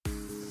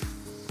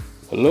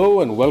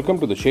Hello and welcome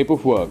to The Shape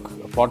of Work,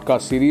 a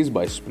podcast series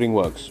by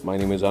Springworks. My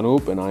name is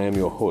Anup and I am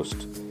your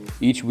host.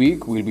 Each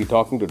week, we'll be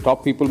talking to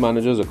top people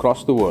managers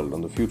across the world on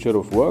the future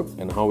of work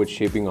and how it's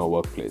shaping our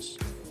workplace.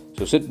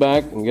 So sit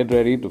back and get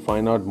ready to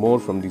find out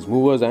more from these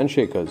movers and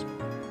shakers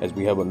as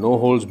we have a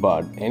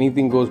no-holds-barred,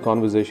 anything-goes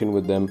conversation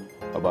with them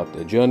about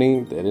their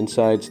journey, their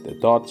insights, their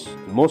thoughts,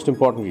 and most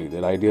importantly,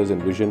 their ideas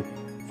and vision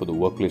for the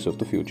workplace of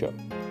the future.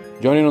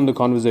 Join in on the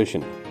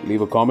conversation, leave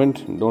a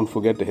comment, and don't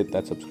forget to hit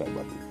that subscribe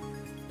button.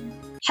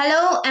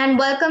 Hello and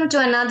welcome to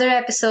another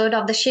episode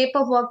of the Shape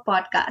of Work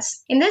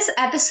podcast. In this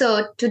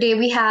episode, today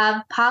we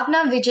have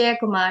Bhavana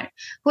Vijayakumar,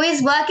 who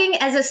is working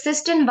as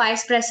Assistant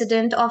Vice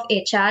President of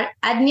HR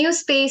at New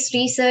Space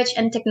Research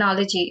and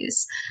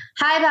Technologies.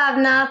 Hi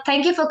Bhavana,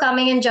 thank you for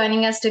coming and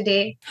joining us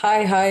today.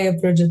 Hi,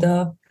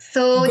 Aprajita. It's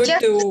all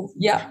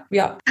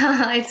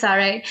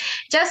right.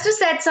 Just to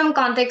set some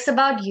context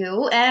about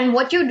you and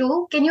what you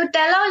do, can you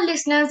tell our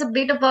listeners a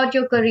bit about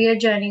your career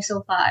journey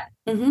so far?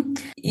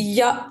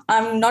 Yeah,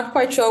 I'm not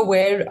quite sure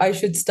where I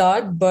should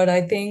start, but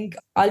I think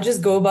I'll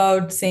just go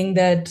about saying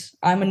that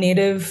I'm a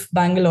native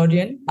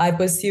Bangalorean. I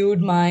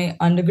pursued my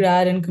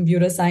undergrad in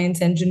computer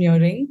science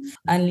engineering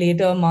and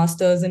later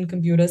master's in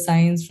computer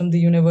science from the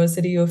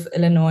University of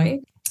Illinois.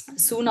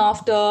 Soon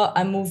after,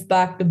 I moved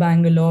back to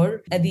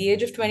Bangalore. At the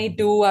age of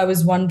 22, I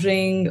was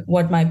wondering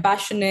what my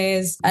passion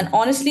is. And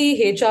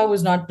honestly, HR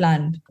was not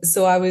planned.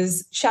 So I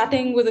was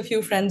chatting with a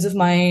few friends of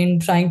mine,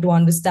 trying to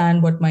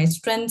understand what my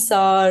strengths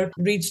are,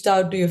 reached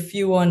out to a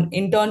few on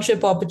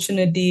internship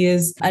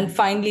opportunities, and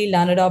finally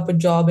landed up a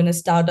job in a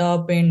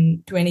startup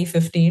in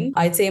 2015.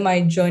 I'd say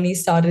my journey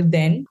started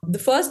then. The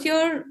first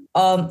year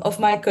of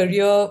my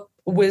career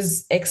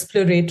was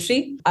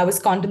exploratory. I was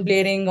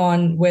contemplating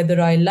on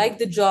whether I liked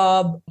the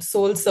job,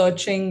 soul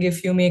searching,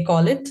 if you may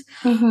call it.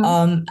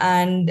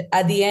 And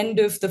at the end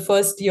of the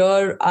first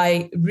year,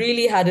 I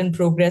really hadn't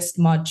progressed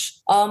much.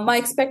 My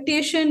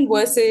expectation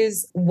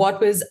versus what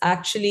was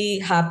actually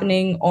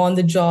happening on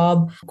the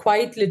job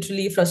quite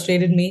literally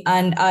frustrated me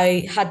and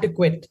I had to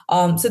quit.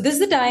 So this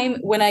is the time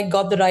when I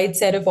got the right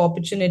set of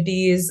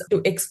opportunities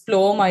to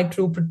explore my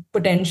true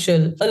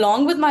potential.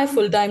 Along with my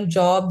full-time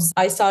jobs,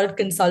 I started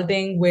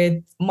consulting with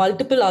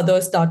multiple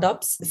other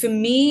startups. For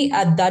me,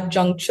 at that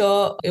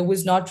juncture, it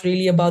was not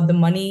really about the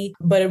money,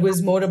 but it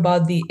was more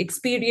about the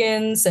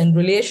experience and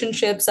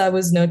relationships I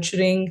was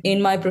nurturing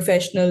in my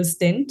professional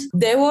stint.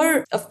 There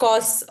were, of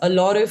course, a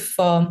lot of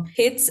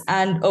hits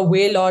and a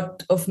way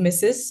lot of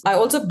misses. I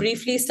also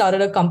briefly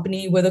started a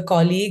company with a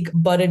colleague,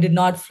 but it did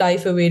not fly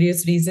for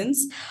various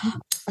reasons.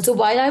 So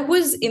while I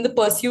was in the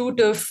pursuit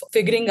of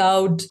figuring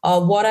out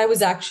what I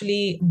was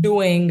actually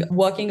doing,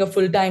 working a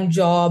full-time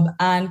job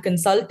and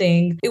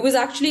consulting, it was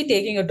actually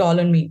taking a toll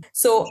on me.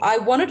 So I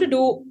wanted to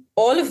do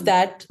all of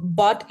that,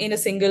 but in a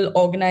single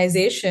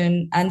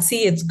organization and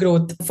see its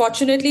growth.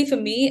 Fortunately for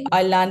me,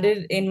 I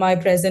landed in my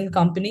present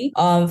company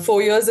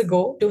 4 years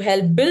ago to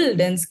help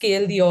build and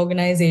scale the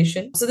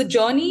organization. So the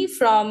journey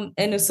from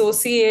an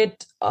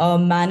associate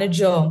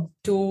manager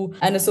to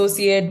an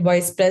associate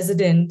vice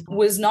president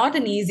was not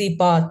an easy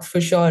path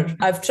for sure.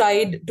 I've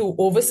tried to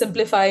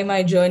oversimplify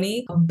my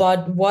journey,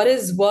 but what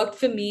has worked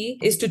for me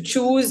is to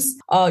choose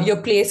your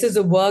places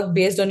of work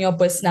based on your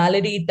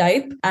personality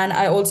type. And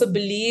I also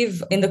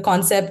believe in the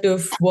concept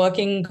of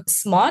working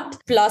smart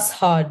plus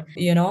hard,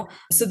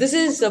 So this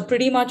is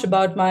pretty much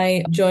about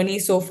my journey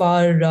so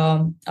far,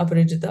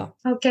 Aparijita.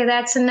 Okay,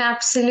 that's an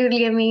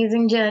absolutely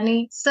amazing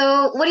journey.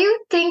 So what do you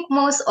think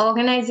most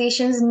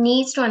organizations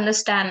need to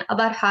understand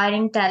about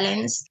hiring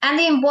talents and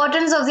the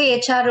importance of the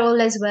HR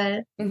role as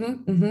well?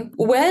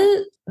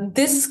 Well,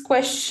 this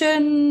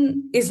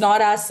question is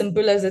not as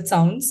simple as it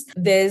sounds.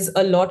 There's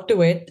a lot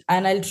to it,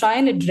 and I'll try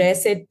and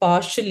address it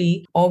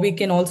partially, or we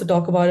can also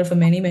talk about it for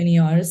many, many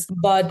hours.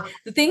 But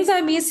the things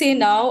I may say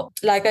now,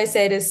 like I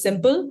said, is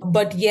simple,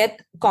 but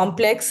yet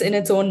complex in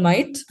its own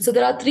might. So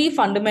there are three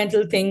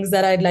fundamental things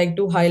that I'd like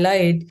to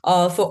highlight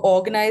for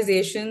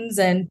organizations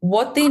and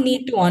what they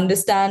need to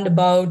understand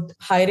about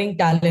hiring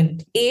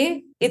talent.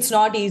 It's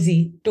not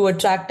easy to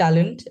attract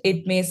talent.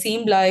 It may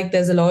seem like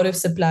there's a lot of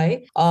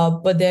supply,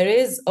 but there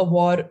is a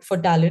war for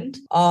talent.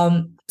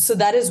 So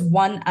that is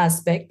one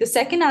aspect. The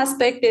second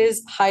aspect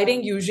is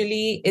hiring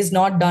usually is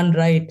not done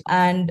right.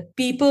 And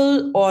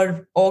people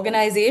or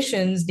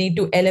organizations need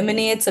to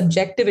eliminate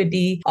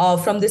subjectivity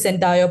from this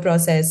entire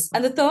process.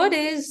 And the third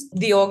is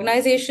the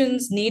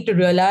organizations need to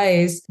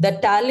realize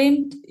that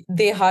talent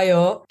they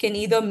hire can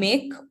either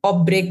make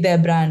or break their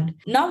brand.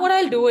 Now, what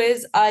I'll do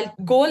is I'll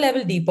go a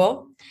level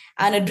deeper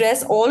and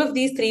address all of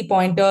these 3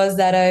 pointers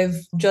that I've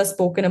just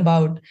spoken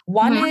about.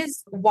 One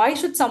is, why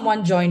should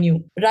someone join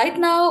you? Right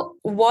now,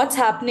 what's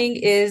happening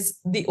is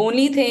the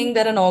only thing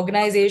that an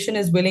organization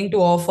is willing to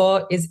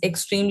offer is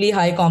extremely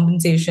high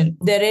compensation.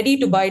 They're ready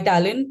to buy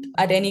talent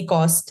at any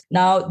cost.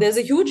 Now, there's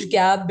a huge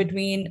gap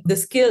between the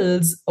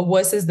skills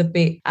versus the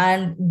pay.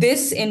 And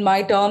this, in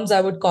my terms,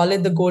 I would call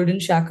it the golden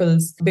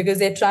shackles, because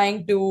they're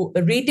trying to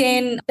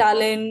retain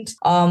talent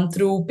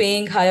through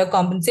paying higher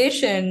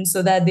compensation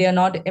so that they are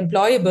not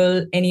employable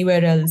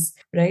anywhere else.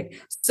 right?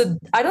 So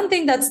I don't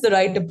think that's the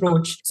right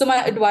approach. So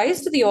my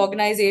advice to the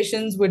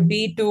organizations would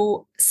be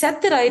to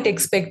set the right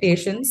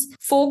expectations,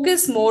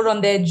 focus more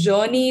on their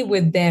journey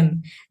with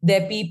them,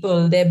 their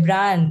people, their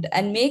brand,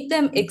 and make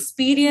them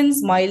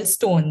experience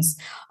milestones,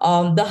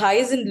 the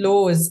highs and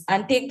lows,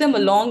 and take them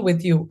along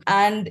with you.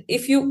 And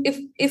if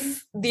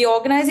the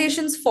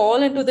organizations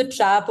fall into the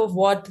trap of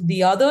what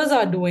the others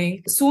are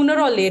doing, sooner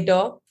or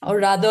later, or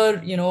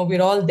rather,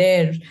 we're all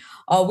there.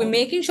 We're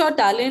making sure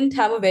talent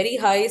have a very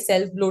high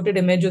self-bloated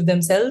image of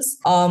themselves.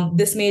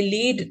 This may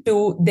lead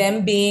to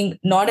them being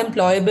not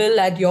employable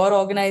at your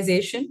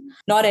organization,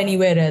 nor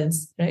anywhere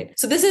else, right?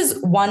 So this is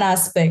one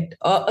aspect.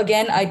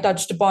 Again, I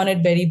touched upon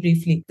it very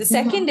briefly. The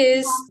second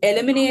is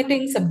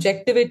eliminating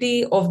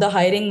subjectivity of the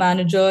hiring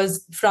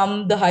managers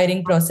from the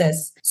hiring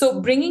process.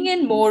 So bringing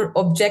in more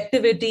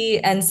objectivity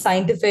and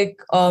scientific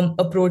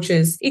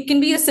approaches. It can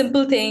be a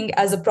simple thing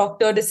as a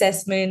proctored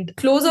assessment,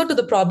 closer to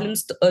the problem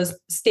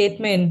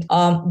statement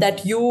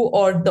that you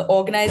or the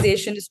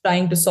organization is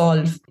trying to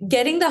solve.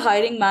 Getting the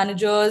hiring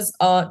managers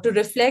to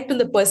reflect on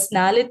the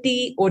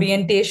personality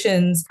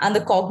orientations and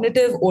the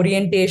cognitive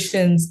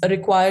orientations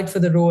required for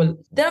the role.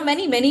 There are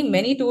many, many,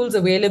 many tools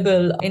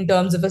available in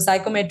terms of a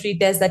psychometry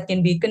test that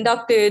can be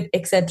conducted,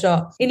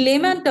 etc. In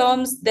layman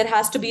terms, there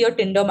has to be a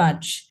Tinder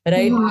match,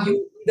 right?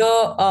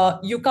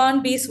 You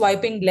can't be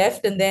swiping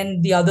left and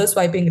then the other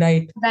swiping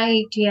right.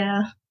 Right,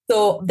 yeah.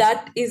 So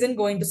that isn't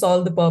going to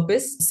solve the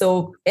purpose.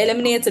 So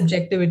eliminate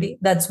subjectivity.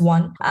 That's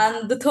one.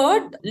 And the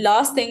third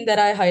last thing that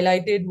I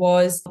highlighted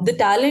was the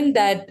talent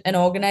that an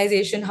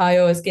organization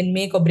hires can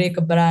make or break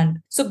a brand.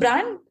 So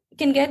brand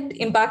can get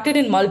impacted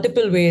in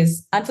multiple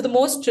ways and for the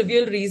most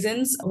trivial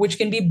reasons, which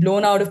can be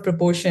blown out of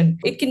proportion.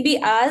 It can be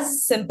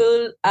as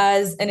simple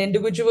as an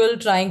individual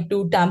trying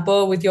to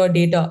tamper with your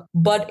data,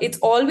 but it's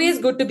always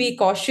good to be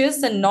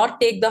cautious and not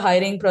take the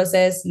hiring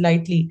process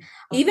lightly.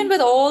 Even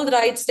with all the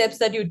right steps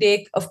that you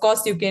take, of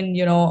course, you can,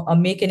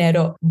 make an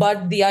error,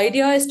 but the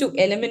idea is to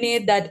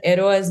eliminate that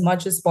error as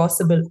much as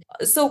possible.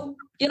 So,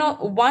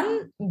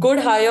 one good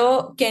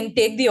hire can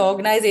take the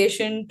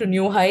organization to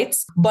new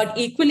heights, but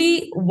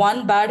equally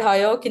one bad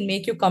hire can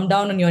make you come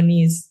down on your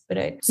knees,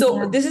 right?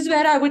 So This is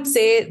where I would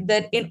say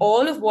that in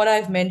all of what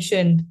I've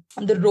mentioned,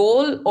 the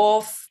role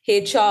of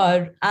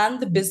HR and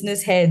the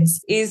business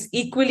heads is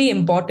equally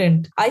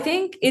important. I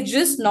think it's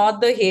just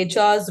not the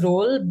HR's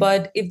role,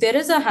 but if there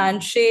is a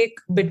handshake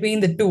between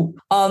the two,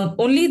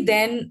 only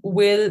then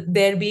will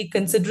there be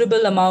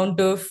considerable amount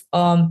of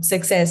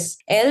success.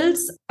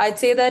 Else, I'd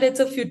say that it's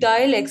a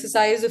futile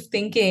exercise of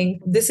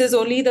thinking this is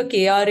only the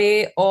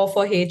KRA of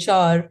a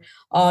HR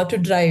to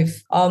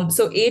drive.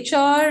 So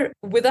HR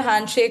with a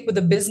handshake with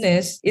a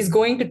business is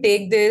going to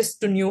take this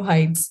to new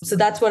heights. So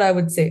that's what I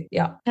would say.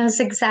 Yeah. Yes,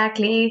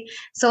 exactly.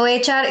 So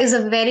HR is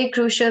a very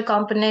crucial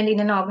component in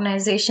an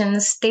organization.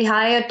 They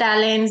hire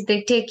talents,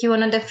 they take you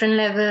on a different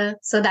level.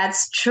 So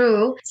that's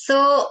true.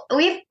 So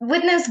we've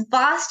witnessed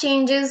vast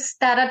changes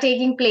that are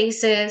taking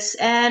places,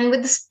 and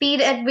with the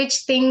speed at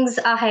which things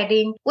are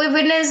heading, we've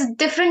witnessed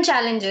different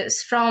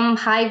challenges from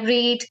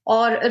hybrid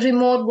or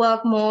remote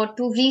work mode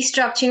to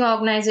restructuring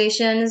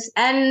organizations,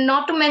 and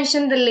not to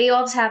mention the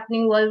layoffs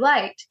happening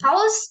worldwide. How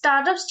are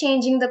startups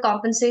changing the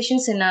compensation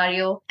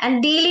scenario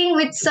and dealing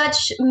with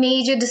such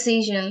major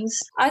decisions?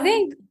 I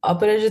think,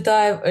 Aparajita,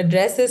 I've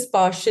addressed this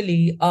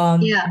partially.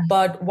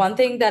 But one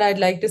thing that I'd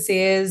like to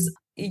say is,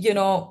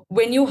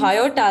 when you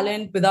hire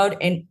talent without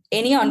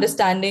any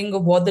understanding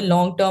of what the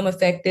long-term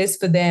effect is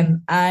for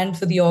them and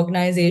for the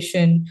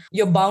organization,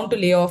 you're bound to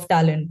lay off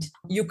talent.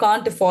 You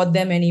can't afford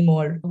them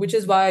anymore, which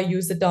is why I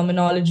use the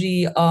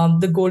terminology,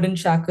 the golden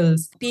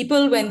shackles.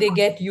 People, when they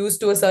get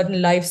used to a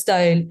certain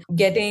lifestyle,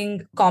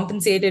 getting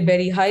compensated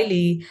very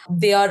highly,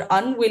 they are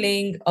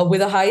unwilling,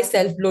 with a high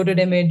self-bloated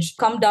image,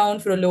 come down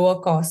for a lower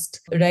cost,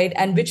 right?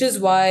 And which is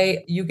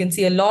why you can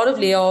see a lot of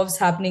layoffs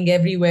happening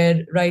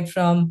everywhere, right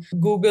from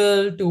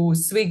Google to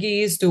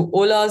Swiggy's to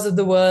Ola's of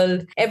the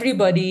world.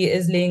 Everybody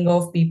is laying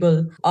off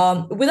people.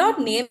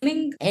 Without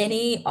naming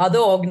any other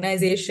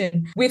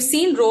organization, we've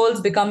seen roles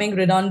becoming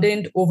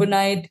redundant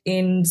overnight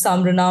in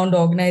some renowned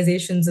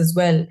organizations as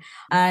well.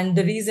 And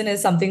the reason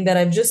is something that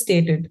I've just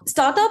stated.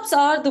 Startups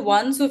are the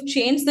ones who've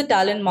changed the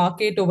talent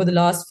market over the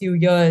last few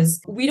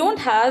years. We don't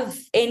have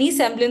any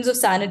semblance of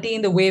sanity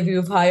in the way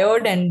we've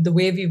hired and the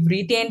way we've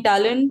retained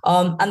talent,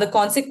 and the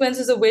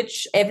consequences of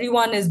which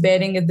everyone is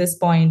bearing at this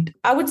point.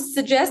 I would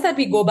suggest that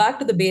we go back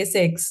to the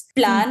basics.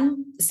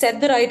 Plan, set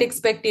the right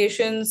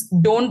expectations,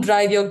 don't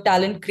drive your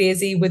talent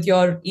crazy with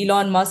your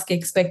Elon Musk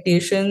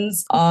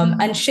expectations,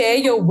 and share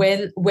your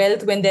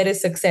wealth when there is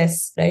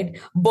success, right?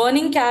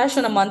 Burning cash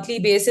on a monthly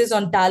basis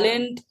on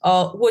talent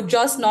who are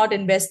just not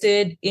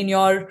invested in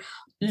your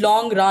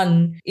long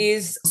run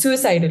is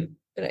suicidal.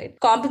 Right.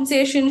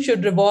 Compensation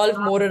should revolve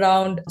more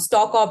around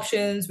stock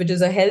options, which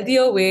is a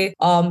healthier way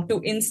to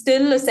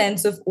instill a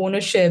sense of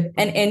ownership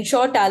and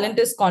ensure talent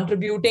is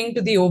contributing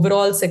to the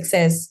overall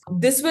success.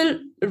 This will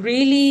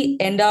really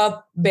end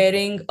up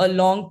bearing a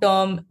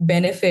long-term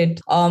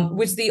benefit,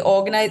 which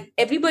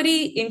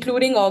everybody,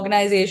 including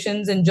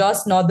organizations and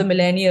just not the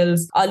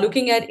millennials, are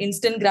looking at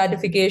instant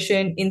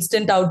gratification,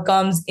 instant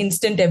outcomes,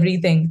 instant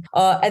everything.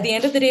 At the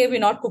end of the day, we're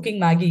not cooking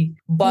Maggie,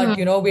 but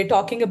we're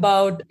talking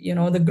about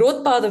the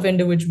growth path of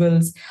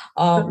individuals.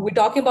 We're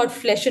talking about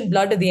flesh and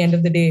blood at the end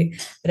of the day,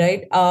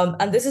 right?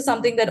 And this is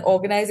something that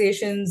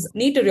organizations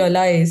need to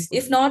realize.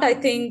 If not, I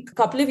think a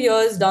couple of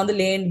years down the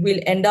lane, we'll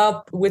end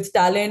up with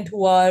talent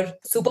who are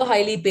super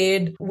highly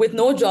paid with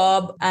no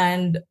job,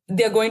 and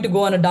they're going to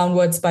go on a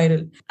downward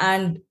spiral.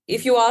 And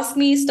if you ask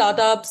me,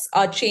 startups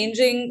are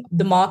changing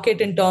the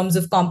market in terms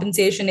of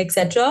compensation,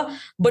 etc.,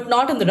 but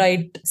not in the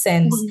right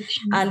sense.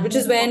 And which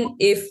is when,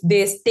 if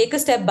they take a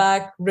step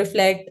back,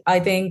 reflect, I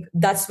think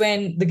that's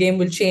when the game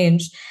will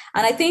change.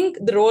 And I think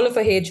the role of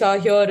a HR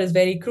here is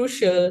very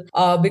crucial,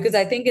 because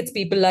I think it's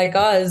people like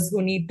us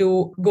who need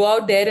to go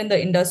out there in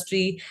the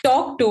industry,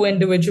 talk to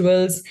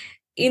individuals,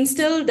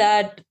 instill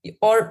that,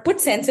 or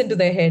put sense into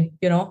their head,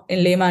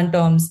 in layman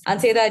terms,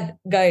 and say that,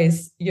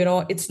 guys,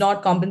 it's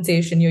not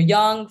compensation. You're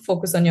young,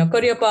 focus on your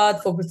career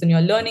path, focus on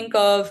your learning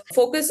curve,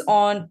 focus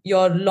on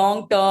your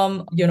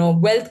long-term,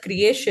 wealth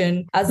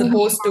creation, as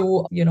opposed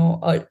to,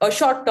 a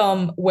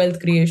short-term wealth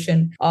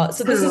creation.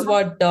 So this is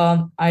what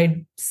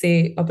I'd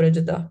say,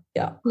 Aparajita.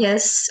 Yeah.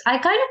 Yes, I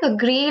kind of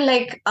agree.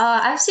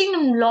 I've seen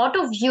a lot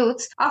of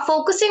youths are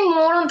focusing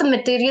more on the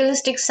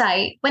materialistic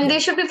side when they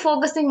should be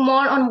focusing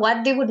more on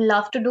what they would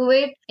love to do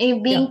it,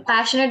 and being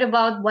passionate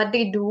about what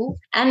they do,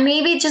 and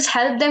maybe just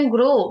help them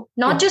grow,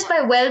 not just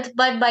by wealth,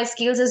 but by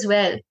skills as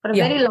well, for a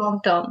very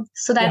long term.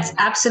 So that's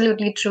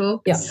absolutely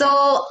true. Yeah. So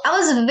I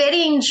was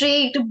very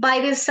intrigued by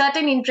this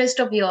certain interest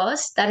of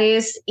yours, that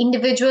is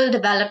individual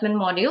development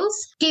modules,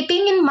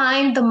 keeping in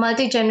mind the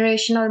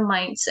multi-generational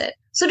mindset.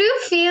 So do you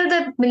feel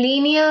that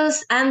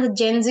millennials and the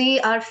Gen Z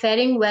are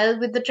faring well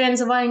with the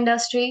trends of our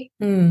industry?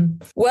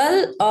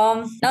 Well,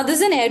 now this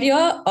is an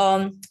area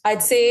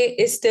I'd say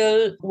is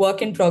still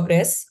work in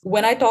progress.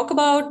 When I talk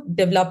about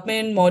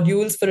development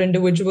modules for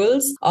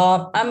individuals,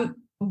 I'm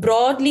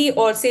broadly,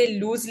 or say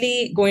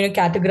loosely, going to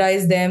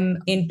categorize them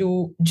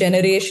into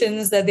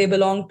generations that they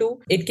belong to.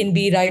 It can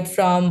be right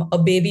from a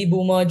baby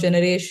boomer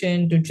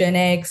generation to Gen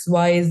X,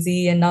 Y,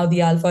 Z, and now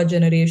the alpha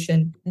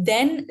generation.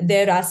 Then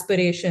their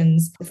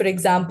aspirations. For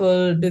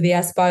example, do they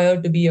aspire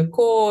to be a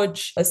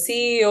coach, a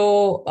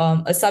CEO,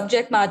 a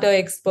subject matter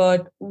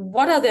expert?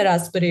 What are their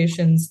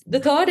aspirations? The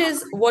third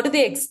is, what do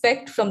they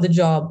expect from the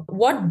job?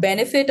 What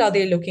benefit are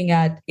they looking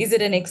at? Is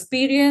it an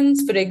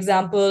experience? For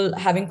example,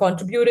 having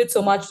contributed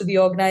so much to the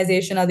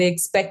organization, are they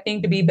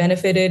expecting to be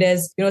benefited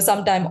as,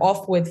 some time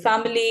off with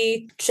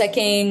family,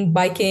 trekking,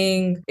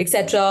 biking,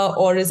 etc.?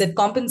 Or is it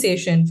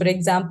compensation? For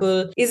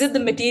example, is it the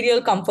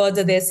material comforts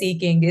that they're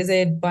seeking? Is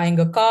it buying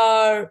a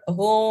car, a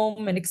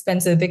home, an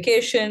expensive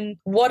vacation?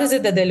 What is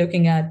it that they're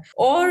looking at?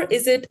 Or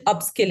is it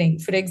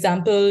upskilling? For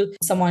example,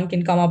 someone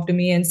can come up to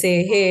me and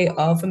say, hey,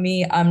 for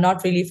me, I'm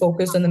not really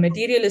focused on the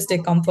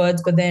materialistic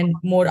comforts, but then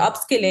more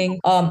upskilling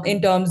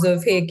in terms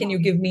of, hey, can you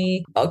give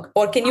me,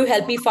 or can you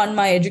help me fund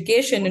my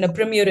education in a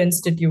premier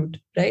institute,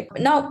 right?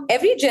 Now,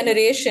 every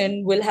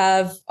generation will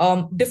have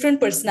different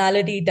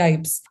personality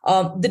types.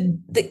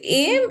 The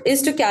aim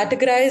is to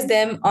categorize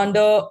them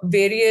under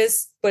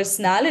various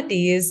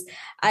personalities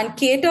and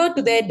cater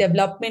to their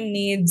development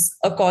needs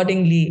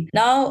accordingly.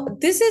 Now,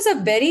 this is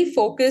a very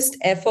focused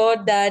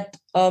effort that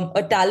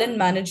a talent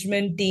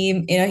management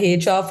team in a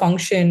HR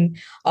function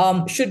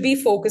should be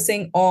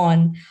focusing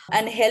on,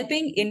 and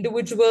helping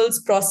individuals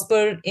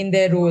prosper in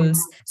their roles.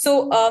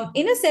 So,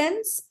 in a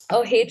sense,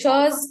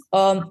 HR's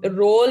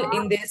role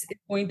in this is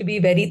going to be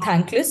very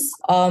thankless.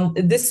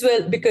 This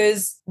will,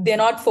 because they're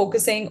not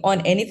focusing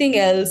on anything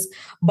else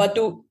but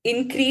to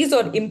increase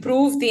or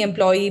improve the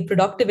employee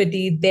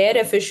productivity, their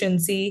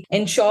efficiency,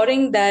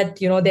 ensuring that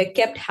they're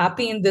kept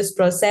happy in this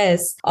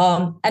process,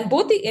 and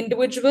both the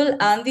individual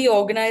and the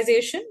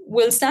organization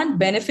will stand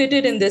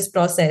benefited in this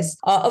process.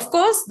 Of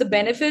course, the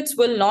benefits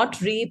will not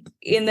reap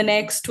in the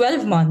next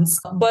 12 months,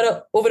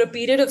 but over a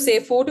period of say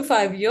 4 to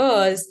 5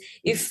 years,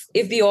 if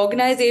the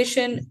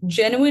organization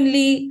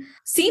genuinely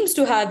seems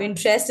to have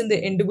interest in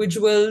the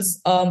individual's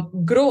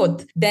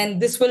growth, then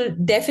this will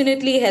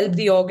definitely help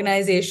the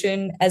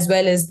organization as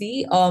well as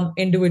the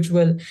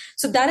individual.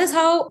 So that is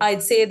how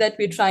I'd say that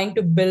we're trying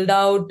to build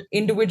out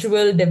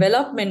individual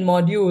development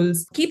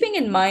modules, keeping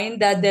in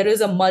mind that there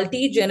is a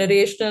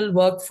multi-generational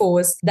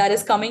workforce that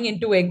is coming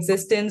into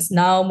existence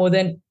now more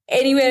than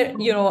anywhere,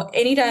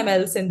 anytime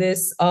else in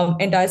this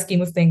entire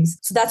scheme of things.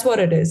 So that's what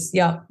it is.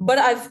 Yeah. But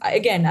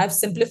I've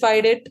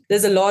simplified it.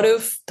 There's a lot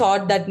of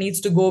thought that needs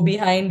to go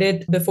behind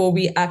it before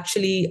we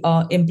actually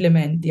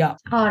implement. Yeah.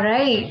 All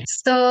right.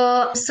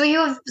 So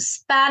you've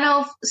span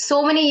of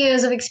so many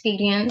years of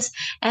experience,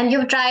 and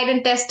you've tried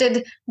and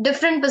tested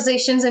different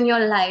positions in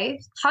your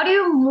life. How do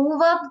you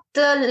move up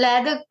the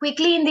ladder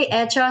quickly in the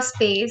HR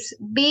space,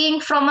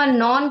 being from a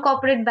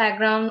non-corporate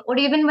background, or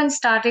even when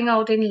starting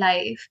out in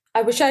life?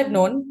 I wish I'd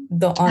known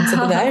the answer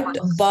to that,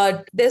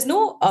 but there's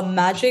no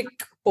magic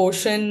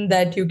potion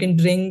that you can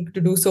drink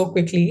to do so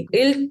quickly.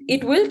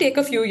 It will take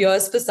a few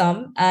years for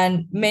some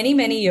and many,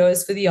 many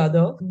years for the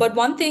other. But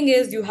one thing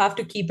is you have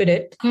to keep at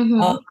it.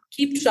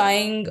 Keep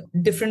trying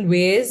different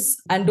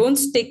ways and don't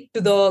stick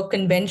to the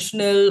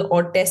conventional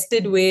or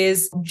tested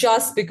ways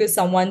just because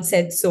someone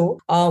said so,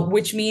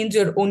 which means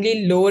you're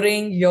only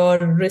lowering your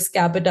risk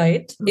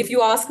appetite. If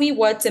you ask me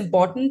what's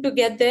important to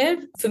get there,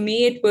 for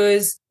me, it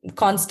was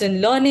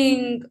constant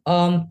learning,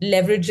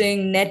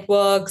 leveraging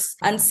networks,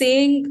 and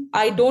saying,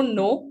 I don't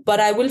know, but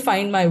I will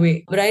find my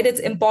way, right? It's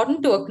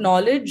important to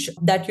acknowledge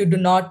that you do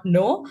not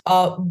know,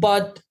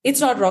 but it's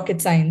not rocket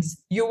science.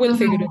 You will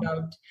figure it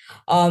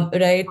out,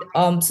 right?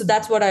 So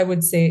that's what I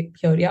would say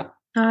here. Yeah.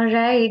 All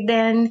right,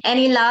 then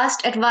any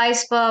last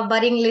advice for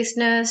budding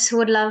listeners who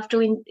would love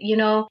to, in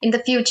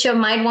the future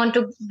might want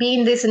to be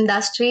in this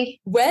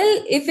industry?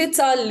 Well, if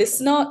our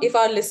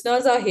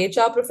listeners are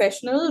HR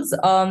professionals,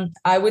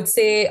 I would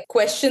say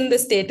question the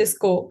status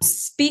quo,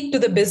 speak to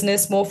the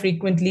business more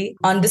frequently,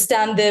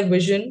 understand their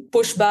vision,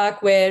 push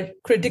back where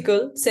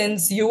critical,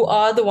 since you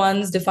are the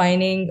ones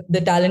defining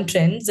the talent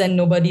trends and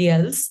nobody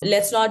else.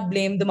 Let's not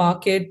blame the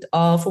market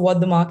for what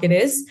the market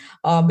is,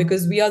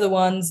 because we are the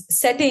ones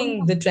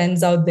setting the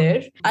trends out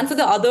there. And for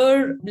the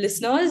other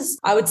listeners,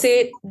 I would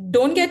say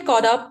don't get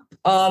caught up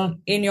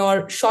in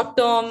your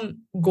short-term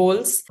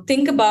goals.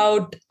 Think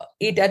about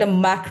it at a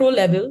macro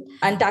level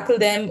and tackle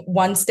them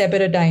one step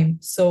at a time.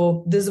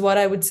 So this is what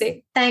I would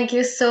say. Thank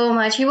you so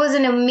much. It was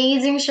an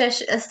amazing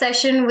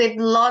session with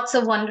lots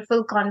of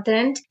wonderful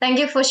content. Thank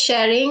you for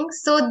sharing.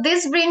 So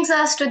this brings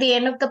us to the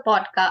end of the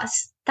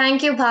podcast.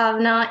 Thank you,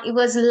 Bhavana. It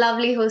was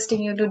lovely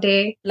hosting you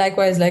today.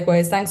 Likewise.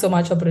 Thanks so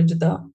much, Aparajita.